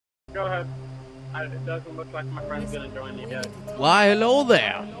go ahead. It doesn't look like my friend's gonna join me yet. Why, hello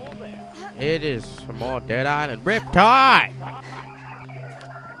there. It is some more Dead Island Riptide.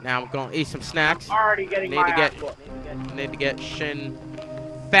 Now I'm gonna eat some snacks. I'm already getting Need to get Shin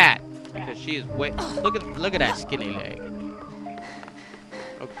fat because she is way. Look at that skinny leg.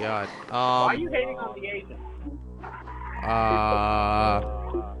 Oh God. Why are you hating on the Asian?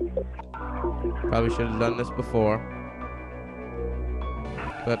 Probably should have done this before.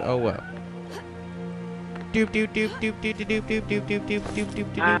 But oh well. Doop doop doop doop doop doop doop doop doop doop doop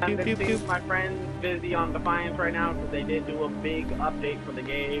doop doop doop doop. My friend's busy on Defiance right now because they did do a big update for the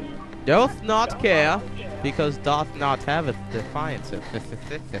game. Doth not care because doth not have a Defiance.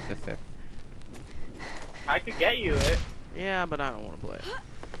 I could get you it. Yeah, but I don't want to play it.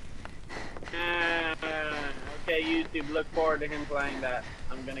 Okay, YouTube, look forward to him playing that.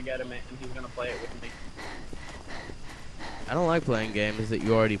 I'm gonna get him it, and he's gonna play it with me. I don't like playing games that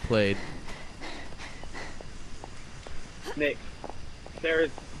you already played. Nick, there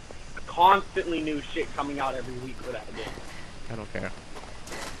is constantly new shit coming out every week for that game. I don't care.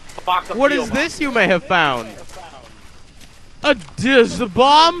 What is this you may have found? A Diz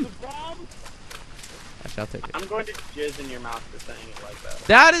bomb? I shall take it. I'm going to jizz in your mouth for saying it like that.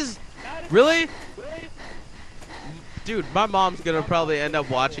 That is... Really? Dude, my mom's gonna probably end up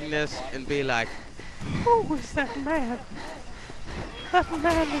watching this and be like, who is that man? That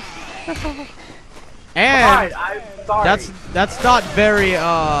man is... And I'm sorry. that's not very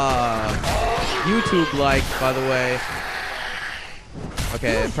YouTube-like, by the way.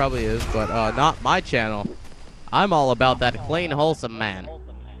 Okay, it probably is, but not my channel. I'm all about that clean, wholesome man.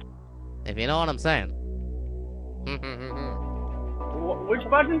 If you know what I'm saying. Which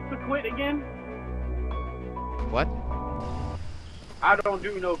button's to quit again? What? I don't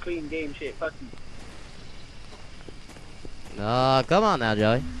do no clean game shit. Fuck you. Come on now,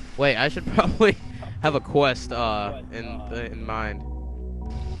 Joey. Wait, I should probably have a quest in mind.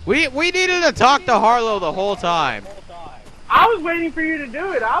 We needed to talk to Harlow the whole time. I was waiting for you to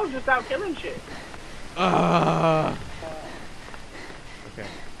do it. I was just out killing shit. Okay.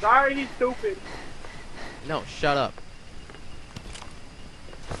 Sorry, he's stupid. No, shut up.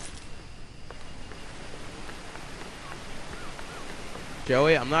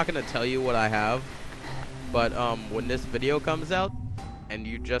 Joey, I'm not gonna tell you what I have, but when this video comes out and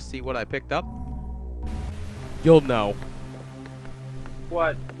you just see what I picked up, you'll know.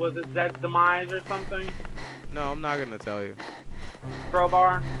 What? Was it Zed's demise or something? No, I'm not gonna tell you.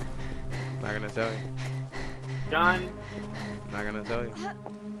 Crowbar? Not gonna tell you. Gun? Not gonna tell you.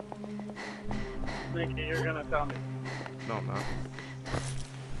 Nicky, you're gonna tell me. No, I'm not.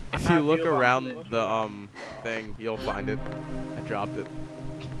 If you look around the thing, you'll find it. I dropped it.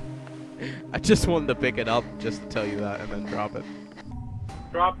 I just wanted to pick it up just to tell you that and then drop it.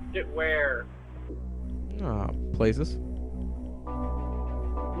 Dropped it where? Places. No,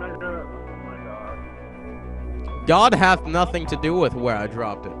 oh my god. God hath nothing to do with where I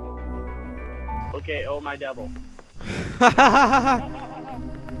dropped it. Okay, oh my devil. That's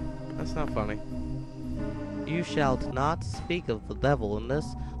not funny. You shalt not speak of the devil in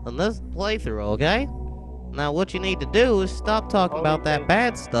this playthrough, okay? Now what you need to do is stop talking about that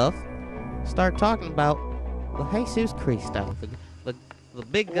bad stuff. Start talking about the Jesus Cristo, the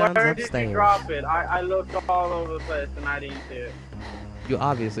big guns Where upstairs. did you drop it? I looked all over the place and I didn't see it. You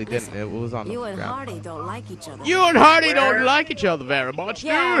obviously didn't. It was on the ground. You and Hardy don't like each other. You and Hardy don't like each other very much,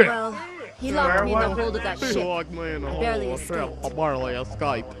 yeah, do you? well, he locked me in the hold of that ship. I barely escaped. I barely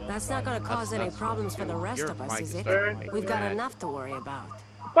escaped. That's not gonna cause any problems for the rest of us, is it? We've got enough to worry about.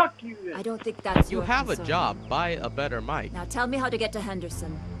 Fuck you then. I don't think that's You your have concern. a job. Buy a better mic. Now tell me how to get to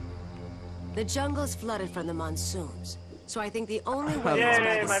Henderson. The jungle's flooded from the monsoons, so I think the only way is by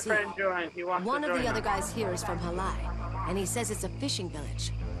Yay, the my sea. friend joined. He wants One to of join the other us. guys here is from Halai, and he says it's a fishing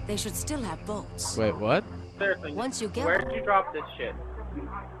village. They should still have boats. Wait, what? Seriously, Once you get where one. did you drop this shit?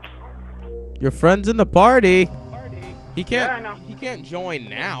 Your friend's in the party. He can't. Yeah, I know. He can't join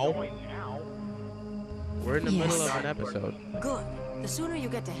now. We're in the Yes. middle of an episode. Good. The sooner you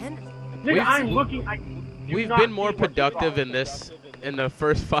get to Henderson. Nigga, I'm looking. We've been more productive in the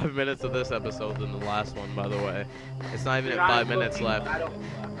first 5 minutes of this episode than the last one, by the way. It's not even at 5 minutes left,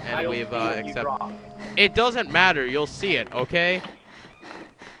 and we've accepted. It doesn't matter. You'll see it, okay?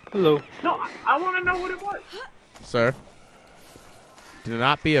 Hello. No, I want to know what it was. Sir, do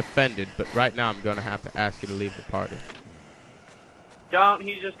not be offended, but right now I'm gonna have to ask you to leave the party. Don't.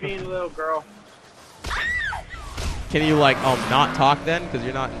 He's just being a little girl. Can you like not talk then, because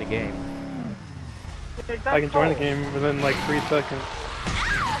you're not in the game? I can join the game within like 3 seconds.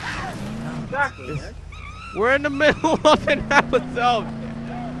 Exactly. We're in the middle of an episode.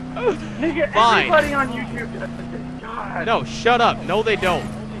 Nigga, Fine. everybody on YouTube does this. God. No, shut up. No, they don't.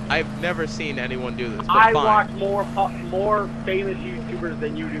 I've never seen anyone do this, but I fine. watch more famous YouTubers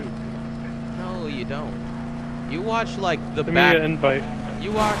than you do. No, you don't. You watch like the Give back. me an invite.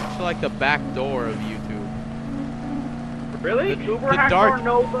 You watch like the back door of YouTube. Really? The Uber dark- Hackor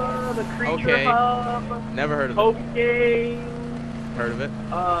Nova, the Creature Okay. Hub, Never heard of Hope Game. it. Heard of it?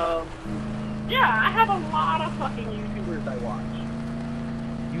 Yeah, I have a lot of fucking YouTubers I watch.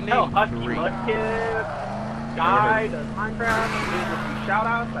 You Hell, named Husky 3. Mudkip, Guy, does Minecraft, gives a few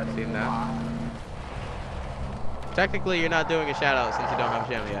shoutouts. I Seen that. Technically, you're not doing a shout out since you don't have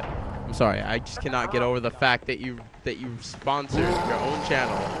a channel yet. I'm sorry. I just cannot get over the fact that you sponsored your own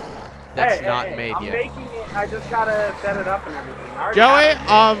channel that's not made I'm yet. making it. I just gotta set it up and everything. I already Joey,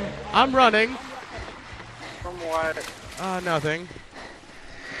 have it. I'm running. From what? Nothing.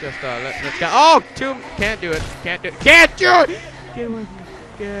 Just let's go. Oh, can't do it. Can't do it. Can't do it. Get away.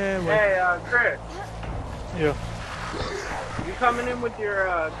 Get away. Hey, Chris, Yeah. you coming in with your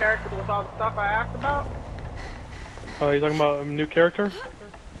character with all the stuff I asked about? Oh, you talking about a new character?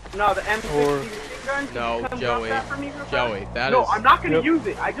 No, the M60 Or- machine gun. Can No, you come Joey. drop that for me real fast? Joey, that No, is. I'm not gonna Yep. use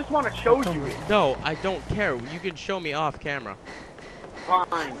it. I just want to show you it. No, I don't care. You can show me off camera.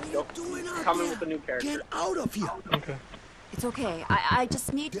 Fine. You'll come in with a new character. Get out of here! Okay. It's okay. I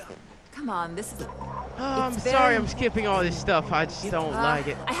just need... Come on, this is... I'm It's sorry. very- I'm skipping all this stuff. I just don't like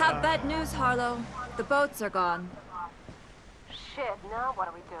it. I have bad news, Harlow. The boats are gone. Shit, now what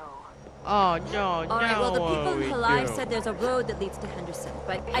do we do? Oh no, All right, well, the people in Halai do? said there's a road that leads to Henderson,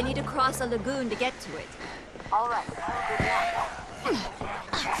 but I need to cross a lagoon to get to it. All right, good luck.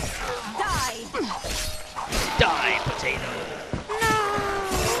 Die, potato.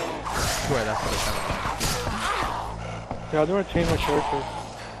 I swear that's what it sounded like. Yeah, I do want to change my character.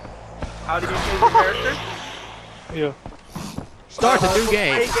 How do you change your character? Yeah. Start a new Play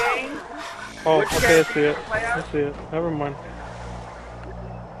game. game. Oh, Which okay, I see character it. you play as? I see it. Never mind.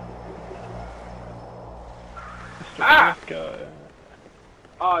 Ah! Guy.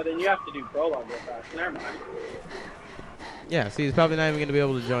 Oh, then you have to do prologue real fast. Never mind. Yeah, see, he's probably not even going to be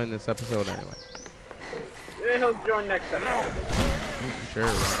able to join this episode anyway. Yeah, he'll join next episode. Sure.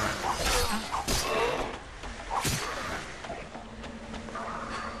 Why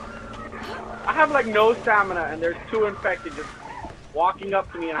I have like no stamina, and there's 2 infected just walking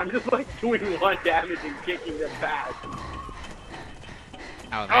up to me, and I'm just like doing 1 damage and kicking them back.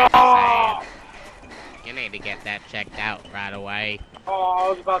 Oh, that's Oh! sad. You need to get that checked out right away. Oh, I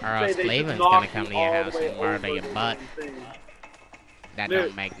was about Or to else say they Cleveland's just gonna knocked come me to your all house the way and murder over your the butt. thing. That Dude.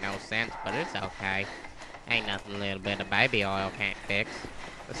 don't make no sense, but it's okay. Ain't nothing a little bit of baby oil can't fix.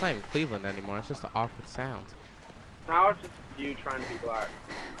 It's not even Cleveland anymore. It's just an awkward sound. Now it's just you trying to be black.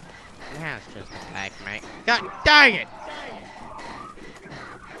 That's just a fact, mate. God dang it!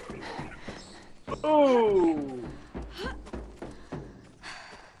 Ooh!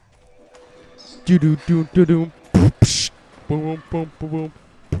 Do do do do do. Boom boom boom boom.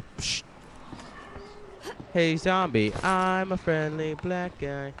 Hey zombie, I'm a friendly black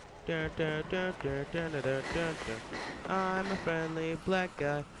guy. Dun, dun, dun, dun, dun, dun, dun, dun, dun. I'm a friendly black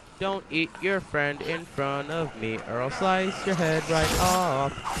guy. Don't eat your friend in front of me, or I'll slice your head right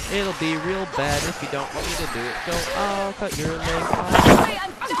off. It'll be real bad if you don't want me to do it, so I'll cut your leg off.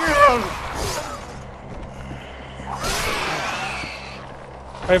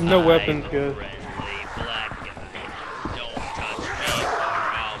 I have no weapons, guys.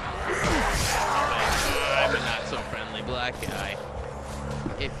 I'm a not so friendly black guy.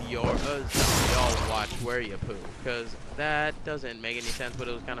 If you're a zombie, I'll watch where you poo, cause that doesn't make any sense, but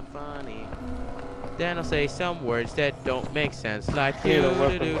it was kind of funny. Then I'll say some words that don't make sense, like Need do a do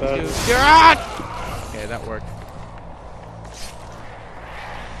weapon, do bud. do. God! Okay, that worked.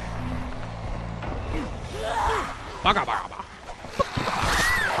 Baga, baga, baga.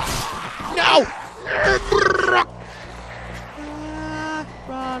 No!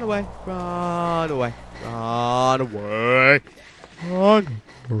 Run away, run away, run away, run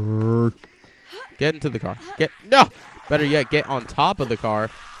away. Get into the car. No! Better yet, get on top of the car.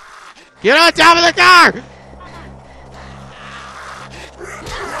 Get on top of the car!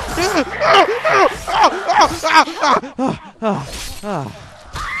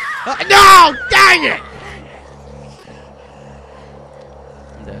 No! Dang it!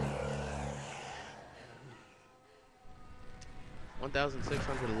 I'm dead.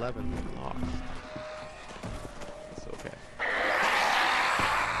 1,611 lost. It's okay.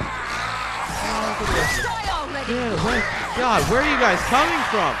 Die already! Yeah, God, where are you guys coming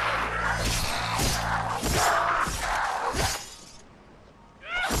from?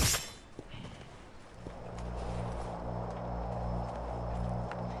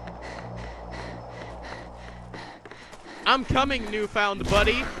 I'm coming, newfound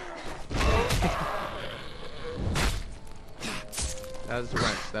buddy. That is the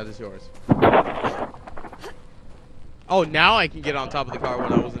wrench. That is yours. Oh, now I can get on top of the car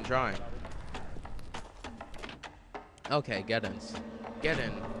when I wasn't trying. Okay, get in. Get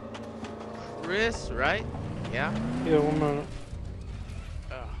in. Chris, right? Yeah? Yeah, 1 minute.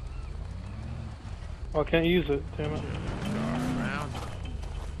 Oh, I can't use it, damn it. Around.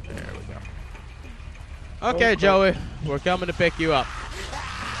 There we go. Okay, Joey, we're coming to pick you up.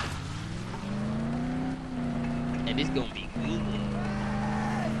 And it's gonna be good.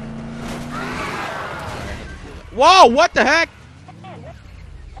 Whoa, what the heck?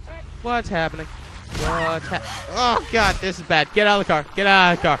 What's happening? Oh, God, this is bad. Get out of the car. Get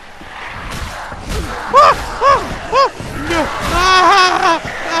out of the car. No.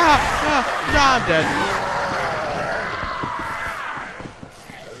 No, I'm dead.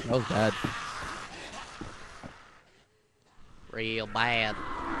 That was bad. Real bad.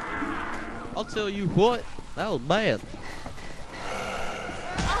 I'll tell you what. That was bad.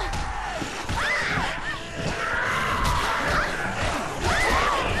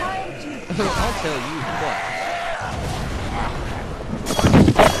 I'll tell you what.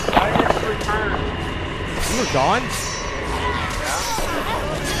 I just returned. You were gone?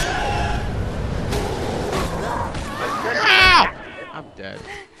 Ah! I'm dead.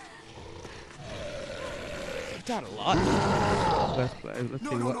 I've done a lot. Let's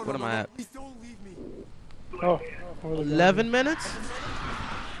see, what am I at? Oh. 11 minutes?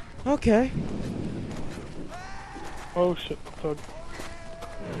 Okay. Oh shit. So,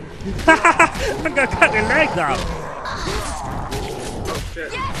 I'm gonna cut their legs off. Oh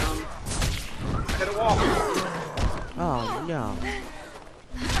shit. Hit a wall. Oh, no.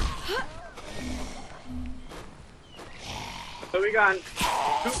 So we got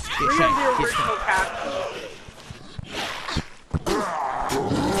 3 of the original cast.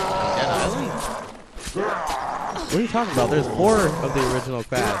 Dead Island? What are you talking about? There's 4 of the original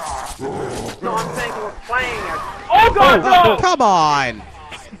cast. No, I'm saying we're playing as. Oh god, no! Come on!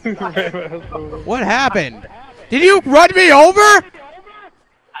 What happened? Did you run me over? I'm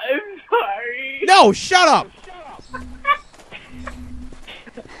sorry. No, shut up!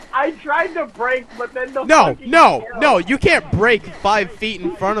 I tried to brake, but then the No, fucking no, arrow- no, you can't brake 5 feet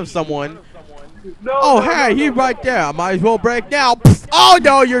in front of someone. No, Oh, no, hey, no, he's no, right there. I might as well brake now. Pfft. Oh,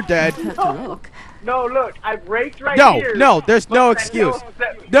 no, you're dead. No, look, I braked right No, here. no, there's but no the excuse. hill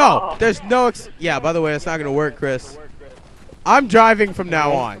set me No, off. there's no yeah, by the way, it's not going to work, Chris. I'm driving from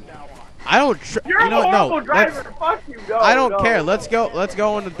now on. I don't You're you know a what? horrible No. driver. Fuck you. No, I don't no. care. Let's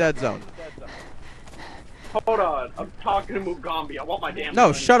go in the dead zone. Hold on. I'm talking to Mugambi. I want my damn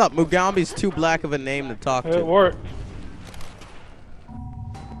No, gun. shut up. Mugambi's too black of a name to talk it to. worked.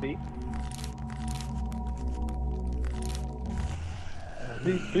 See?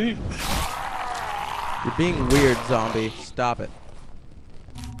 Beep, beep. You're being weird, zombie. Stop it.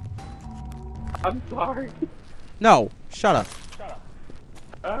 I'm sorry. No, shut up.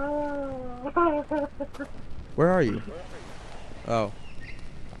 Uh, Where are you? Oh.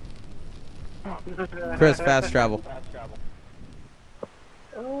 Chris, fast travel.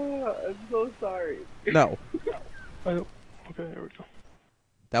 I'm so sorry. No. Okay, there we go.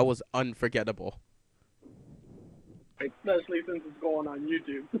 That was unforgettable. Especially since it's going on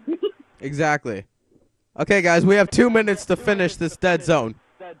YouTube. Exactly. Okay, guys, we have 2 minutes to finish this dead zone.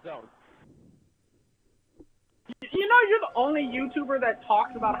 You know, you're the only YouTuber that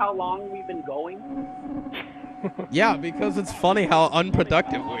talks about how long we've been going. Yeah, because it's funny how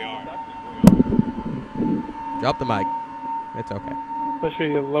unproductive we are. Drop the mic. It's okay.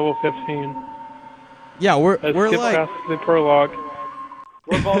 Especially at level 15. Yeah, we're Skip like past the prologue.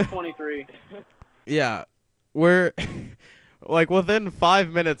 We're both 23. yeah, we're like within 5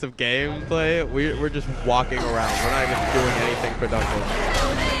 minutes of gameplay, we're just walking around. We're not even doing anything productive.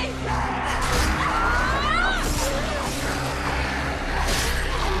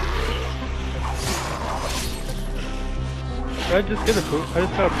 Did I just get a blue? I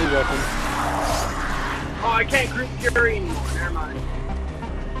just got a blue weapon. Oh, I can't group Fury anymore. Never mind.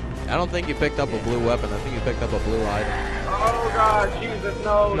 I don't think you picked up a blue weapon. I think you picked up a blue item. Oh god, Jesus,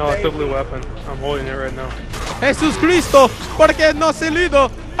 no. No, it's a David. blue weapon. I'm holding it right now. Jesus Cristo, porque no se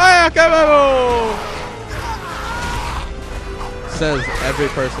lido. Ay, acabamos. Says every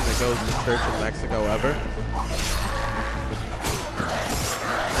person that goes to church in Mexico ever.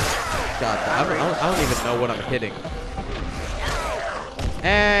 God, I don't even know what I'm hitting.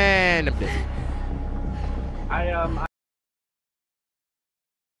 And I'm dead.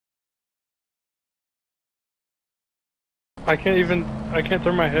 I can't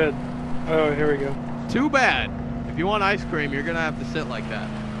turn my head. Oh, here we go. Too bad. If you want ice cream, you're gonna have to sit like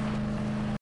that.